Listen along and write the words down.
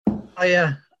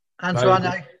Hi, How you Antoine.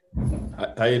 doing?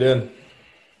 How you doing?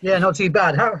 Yeah, not too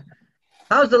bad.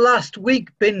 How's the last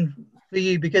week been for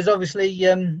you? Because obviously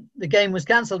the game was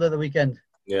cancelled at the weekend.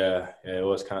 Yeah, it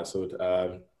was cancelled.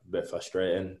 A bit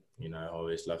frustrating. I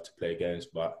always love to play games,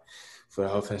 but for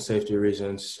health and safety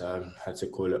reasons, had to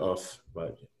call it off.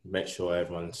 But make sure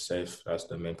everyone's safe. That's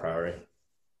the main priority.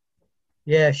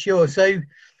 Yeah, sure. So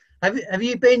have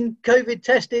you been COVID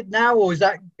tested now, or is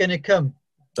that going to come?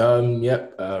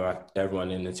 Yep. Everyone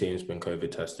in the team's been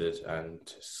COVID tested and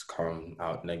it's come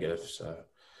out negative. So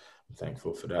I'm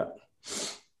thankful for that.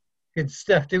 Good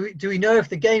stuff. Do we know if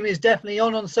the game is definitely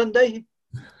on Sunday?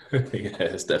 Yeah,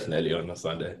 it's definitely on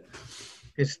Sunday.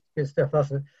 Good stuff.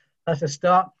 That's a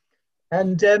start.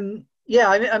 And yeah,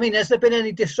 I mean, has there been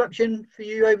any disruption for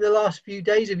you over the last few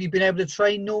days? Have you been able to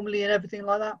train normally and everything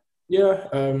like that? Yeah,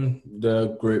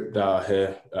 the group that are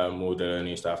here, all the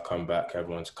new staff come back.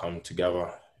 Everyone's come together,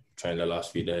 trained the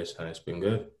last few days, and it's been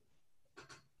good.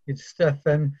 Good stuff.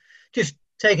 Just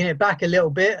taking it back a little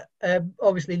bit.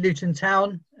 Obviously, Luton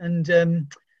Town, and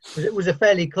it was a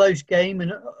fairly close game,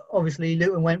 and obviously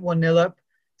Luton went 1-0 up.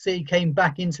 City came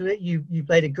back into it. You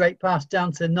played a great pass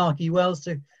down to Narky Wells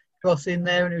to cross in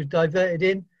there, and it was diverted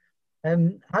in.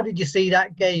 How did you see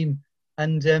that game,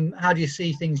 and how do you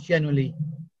see things generally?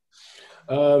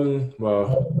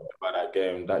 Well, about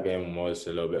that game was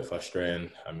a little bit frustrating.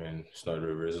 I mean, it's not the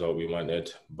result we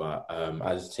wanted, but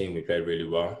as a team, we played really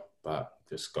well, but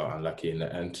just got unlucky in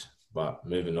the end. But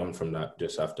moving on from that,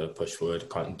 just have to push forward,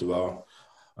 can't dwell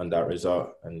on that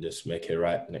result, and just make it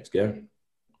right next game.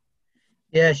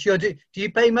 Yeah, sure. Do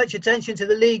you pay much attention to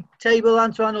the league table,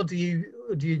 Antoine, or do you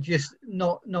just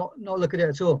not look at it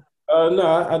at all?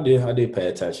 No, I do pay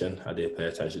attention. I do pay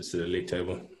attention to the league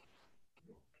table.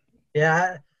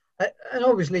 Yeah, and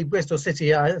obviously Bristol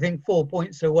City, I think 4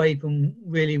 points away from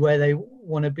really where they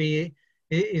want to be.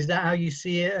 Is that how you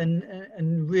see it?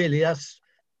 And really, it's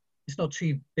not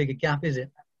too big a gap, is it?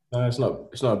 No, it's not.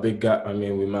 It's not a big gap. I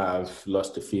mean, we might have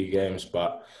lost a few games,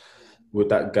 but with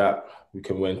that gap, we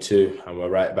can win two, and we're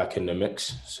right back in the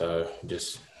mix. So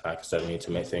just like I said, we need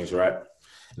to make things right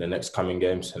in the next coming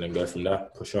games, and then go from there.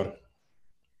 Push on.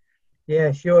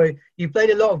 Yeah, sure. You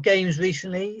played a lot of games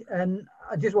recently, and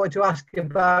I just wanted to ask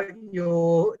about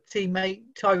your teammate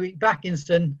Tyreeq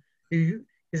Bakinson, who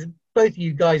is both of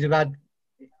you guys have had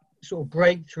sort of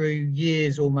breakthrough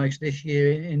years almost this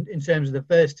year in terms of the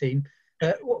first team.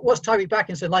 What's Tyreeq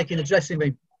Bakinson like in the dressing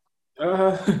room?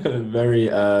 Very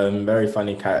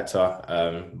funny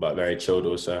character, but very chilled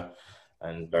also,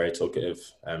 and very talkative.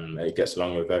 He gets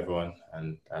along with everyone,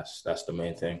 and that's the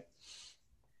main thing.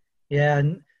 Yeah,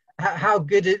 and how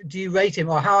good do you rate him,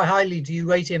 or how highly do you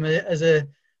rate him as a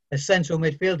central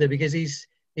midfielder? Because he's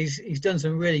done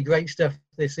some really great stuff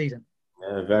this season.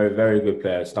 Yeah, very, very good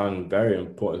player. It's done very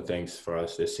important things for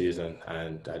us this season,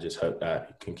 and I just hope that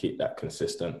he can keep that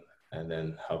consistent and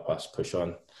then help us push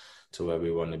on to where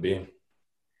we want to be.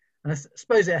 And I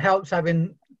suppose it helps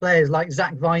having players like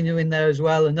Zach Viner in there as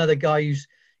well, another guy who's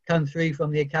come through from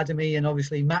the academy, and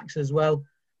obviously Max as well.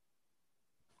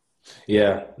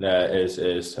 Yeah, there is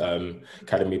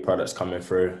academy products coming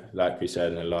through, like we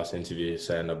said in the last interview,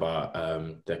 saying about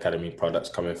the academy products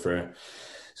coming through.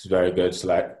 It's very good. It's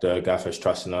like the gaffers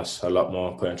trusting us a lot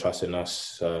more, putting trust in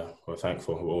us. So we're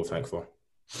thankful. We're all thankful.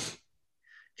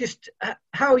 Just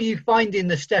how are you finding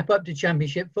the step up to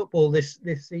Championship football this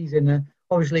season?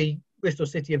 Obviously, Bristol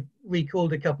City have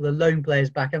recalled a couple of loan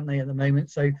players back, haven't they, at the moment?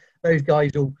 So those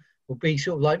guys will be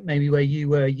sort of like maybe where you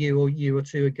were a year or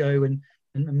two ago, and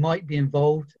might be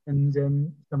involved, and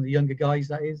some of the younger guys,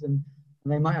 that is, and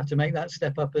they might have to make that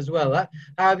step up as well.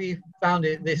 How have you found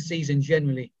it this season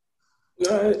generally?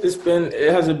 No,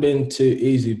 it hasn't been too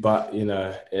easy, but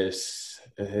it's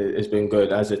been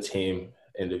good as a team,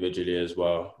 individually as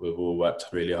well. We've all worked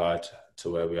really hard to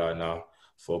where we are now,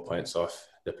 4 points off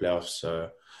the playoffs. So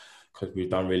because we've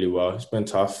done really well, it's been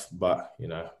tough, but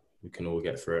we can all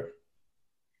get through it.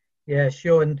 Yeah,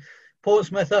 sure. And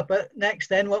Portsmouth up at next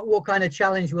then. What kind of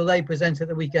challenge will they present at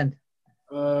the weekend?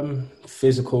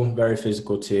 Physical, very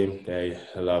physical team. They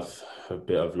love a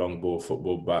bit of long ball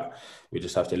football, but we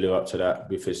just have to live up to that,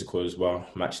 be physical as well,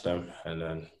 match them, and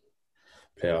then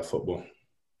play our football.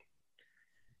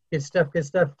 Good stuff, good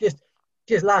stuff.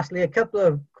 Just lastly, a couple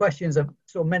of questions I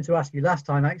sort of meant to ask you last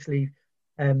time, actually,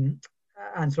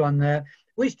 Antoine.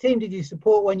 Which team did you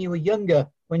support when you were younger,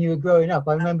 when you were growing up?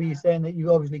 I remember you saying that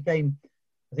you obviously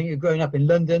I think you're growing up in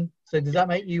London. So does that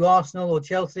make you Arsenal or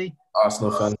Chelsea?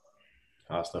 Arsenal fan.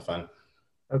 Arsenal fan.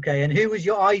 Okay, and who was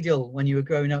your idol when you were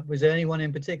growing up? Was there anyone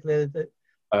in particular that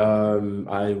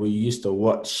We used to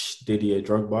watch Didier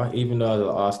Drogba. Even though I was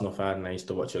an Arsenal fan, I used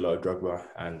to watch a lot of Drogba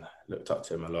and looked up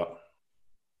to him a lot.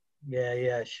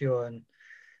 Yeah, sure. And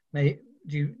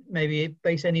do you maybe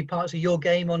base any parts of your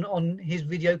game on his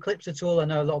video clips at all? I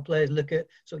know a lot of players look at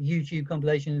sort of YouTube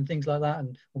compilations and things like that,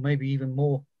 and or maybe even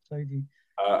more. So do you...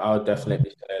 I would definitely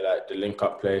say like the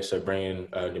link-up play, so bringing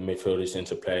the midfielders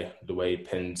into play, the way he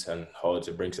pins and holds,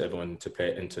 it brings everyone to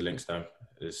play, interlinks them,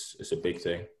 is a big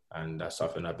thing, and that's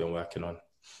something I've been working on.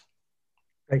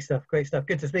 Great stuff.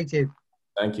 Good to speak to you.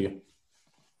 Thank you.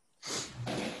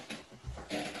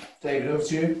 David, over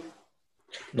to you.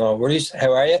 No worries.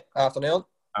 How are you? Afternoon.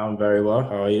 I'm very well.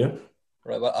 How are you?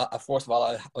 Right. Well, first of all,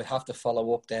 I have to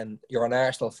follow up. Then you're an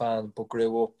Arsenal fan, but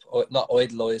grew up not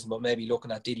idolising, but maybe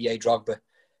looking at Didier Drogba.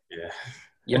 Yeah.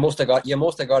 You must have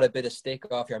got a bit of stick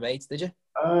off your mates, did you?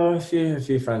 A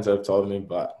few friends have told me,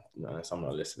 but no, I'm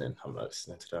not listening. I'm not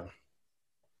listening to them.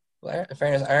 Well, in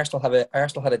fairness,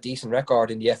 Arsenal had a decent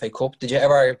record in the FA Cup. Did you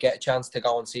ever get a chance to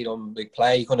go and see them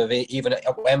play, kind of even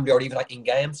at Wembley or even like in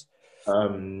games?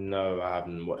 No, I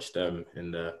haven't watched them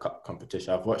in the cup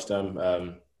competition. I've watched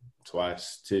them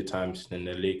two times in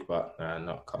the league, but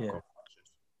not cup competition.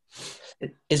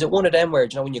 Is it one of them where,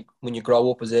 you know, when you grow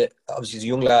up as obviously as a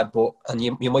young lad, and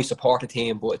you might support a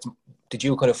team, but did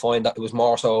you kind of find that it was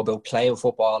more so about playing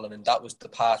football and that was the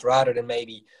path, rather than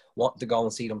maybe wanting to go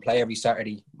and see them play every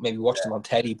Saturday, maybe watch them on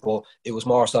telly, but it was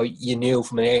more so you knew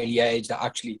from an early age that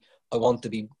actually I want to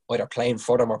be either playing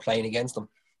for them or playing against them?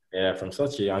 Yeah, from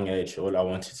such a young age, all I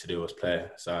wanted to do was play.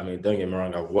 So, I mean, don't get me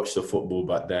wrong, I've watched the football,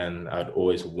 but then I'd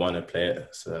always want to play it.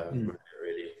 So I didn't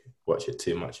really watch it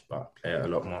too much, but play it a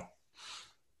lot more.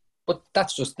 But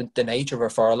that's just the nature of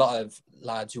it for a lot of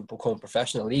lads who become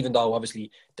professional. Even though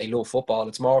obviously they love football,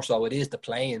 it's more so it is the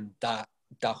playing that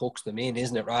hooks them in,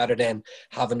 isn't it? Rather than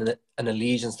having an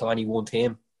allegiance to any one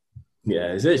team. Yeah,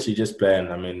 it's actually just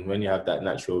playing. I mean, when you have that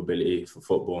natural ability for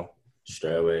football,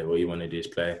 straight away, all you want to do is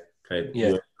play. Yeah. You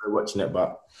enjoy watching it,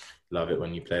 but love it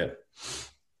when you play it.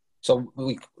 So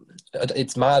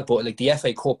it's mad, but like the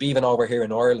FA Cup, even over here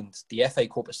in Ireland, the FA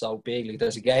Cup is so big. Like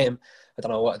there's a game, I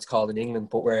don't know what it's called in England,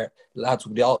 but where lads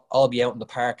would all be out in the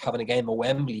park having a game at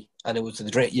Wembley, and it was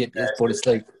the drink. But it's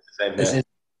like this is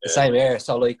the same air.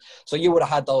 So you would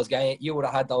have had those games. You would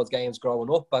have had those games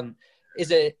growing up, and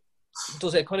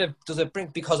does it bring,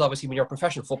 because obviously when you're a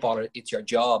professional footballer, it's your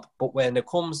job. But when it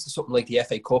comes to something like the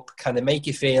FA Cup, can it make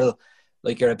you feel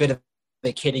like you're a bit of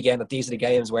a kid again? That these are the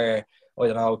games where, I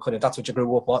don't know, kind of that's what you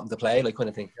grew up wanting to play, like kind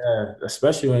of thing. Yeah,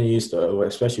 especially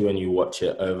when you watch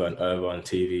it over and over on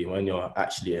TV. When you're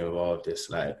actually involved,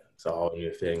 it's a whole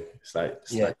new thing. It's like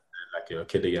you're a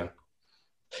kid again.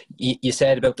 You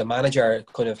said about the manager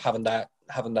kind of having that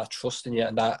trust in you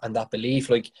and that belief.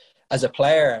 Like as a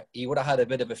player, he would have had a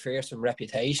bit of a fearsome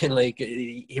reputation.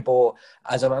 But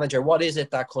as a manager, what is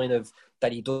it that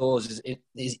he does?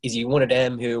 Is he one of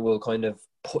them who will kind of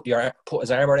put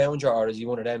his arm around you, or is he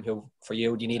one of them who, for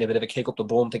you, do you need a bit of a kick up the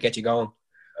bum to get you going?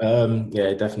 Yeah,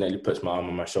 it definitely puts my arm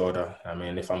on my shoulder. I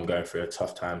mean, if I'm going through a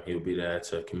tough time, he'll be there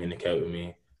to communicate with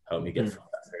me, help me get through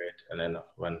that period. And then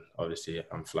when obviously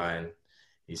I'm flying,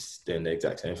 he's doing the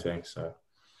exact same thing. So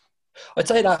I'd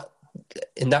say that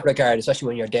in that regard, especially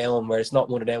when you're down, where it's not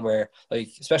one of them where, like,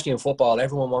 especially in football,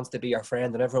 everyone wants to be your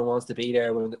friend and everyone wants to be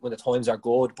there when the times are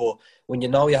good. But when you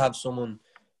know you have someone,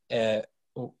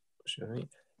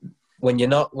 when you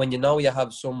know you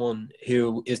have someone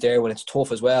who is there when it's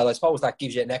tough as well, I suppose that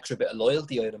gives you an extra bit of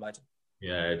loyalty, I'd imagine.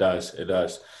 Yeah, it does.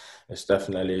 It's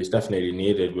definitely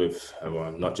needed with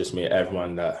not just me,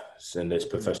 everyone that's in this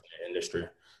professional industry.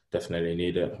 Definitely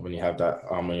need it when you have that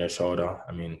arm on your shoulder.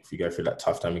 I mean, if you go through that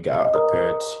tough time, you get out of the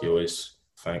period, you always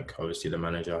thank, obviously, the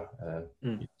manager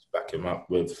and back him up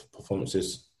with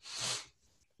performances.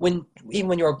 Even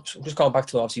when you're just going back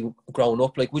to obviously growing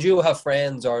up, like, would you have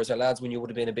friends, or is there lads when you would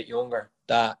have been a bit younger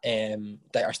that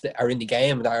are in the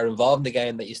game, that are involved in the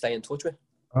game, that you stay in touch with?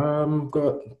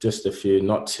 Got just a few,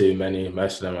 not too many.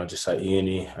 Most of them are just at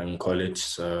uni and college.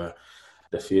 So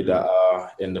the few that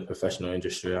are in the professional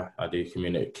industry, I do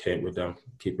communicate with them,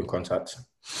 keep in contact.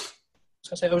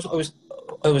 So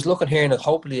I was looking here, and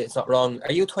hopefully it's not wrong.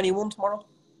 Are you 21 tomorrow?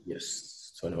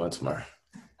 Yes, 21 tomorrow.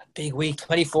 A big week,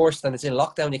 24th, and it's in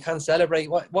lockdown. You can't celebrate.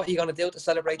 What are you going to do to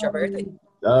celebrate your birthday?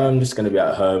 I'm just going to be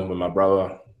at home with my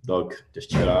brother, dog, just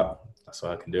chill out. That's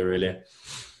all I can do, really.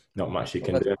 Not much you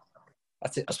can do.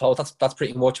 That's it. I suppose that's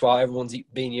pretty much what everyone's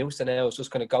being used to now. It's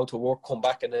just going to go to work, come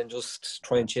back, and then just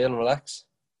try and chill and relax.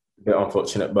 A bit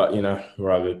unfortunate, but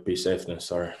rather be safe than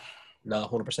sorry. No,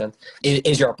 100%.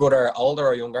 Is your brother older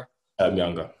or younger?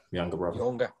 Younger brother.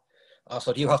 Younger. Oh,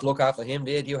 so do you have to look after him?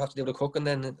 Do you have to do the cooking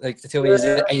then? Like the two of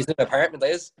you, he's in an apartment,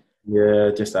 is?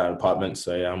 Yeah, just our apartment.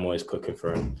 So yeah, I'm always cooking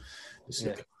for him. Just Yeah.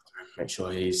 looking after him, make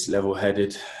sure he's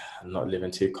level-headed and not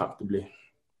living too comfortably.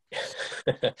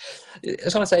 I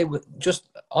was going to say, just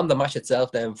on the match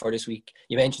itself then for this week,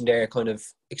 you mentioned there kind of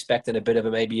expecting a bit of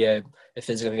maybe a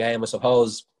physical game. I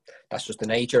suppose that's just the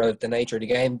nature of the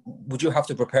game. Would you have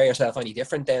to prepare yourself any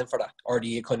different then for that? Or do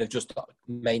you kind of just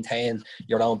maintain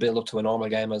your own build up to a normal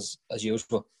game as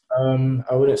usual?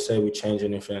 I wouldn't say we change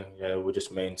anything. Yeah, we'll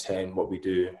just maintain what we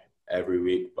do every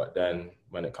week. But then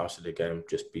when it comes to the game,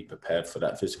 just be prepared for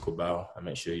that physical battle and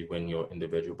make sure you win your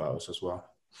individual battles as well.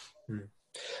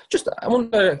 Just, I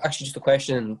wonder, actually, just a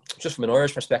question, just from an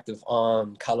Irish perspective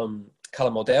on Callum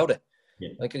O'Dowda. Yeah.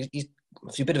 Like, he's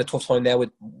a bit of a tough time now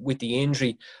with the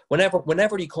injury.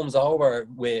 Whenever he comes over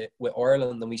with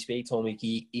Ireland and we speak to him,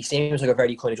 he seems like a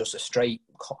very kind of just a straight,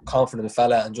 confident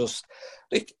fella, and just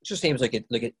seems like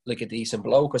a decent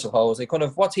bloke, I suppose. Like, kind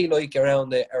of, what's he like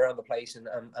around the place, and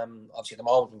obviously at the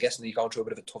moment, I'm guessing he's going through a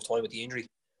bit of a tough time with the injury.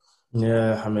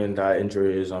 Yeah, I mean, that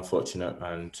injury is unfortunate,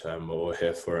 and we're all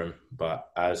here for him. But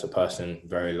as a person,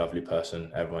 very lovely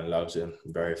person. Everyone loves him.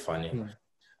 Very funny.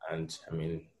 And, I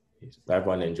mean,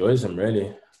 everyone enjoys him,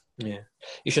 really. Yeah.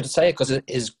 You should say it, because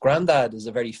his granddad is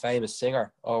a very famous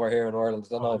singer over here in Ireland.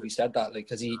 I don't know if he said that, like,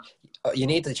 because you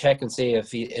need to check and see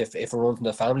if it runs in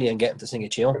the family and get him to sing a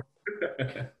tune.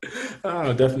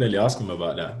 I'll definitely ask him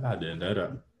about that. I didn't know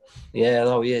that. Yeah,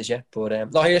 no, he is, yeah.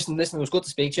 But no, listen, it was good to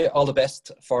speak to you. All the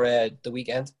best for the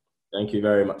weekend. Thank you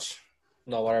very much.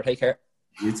 No, take care.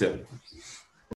 You too.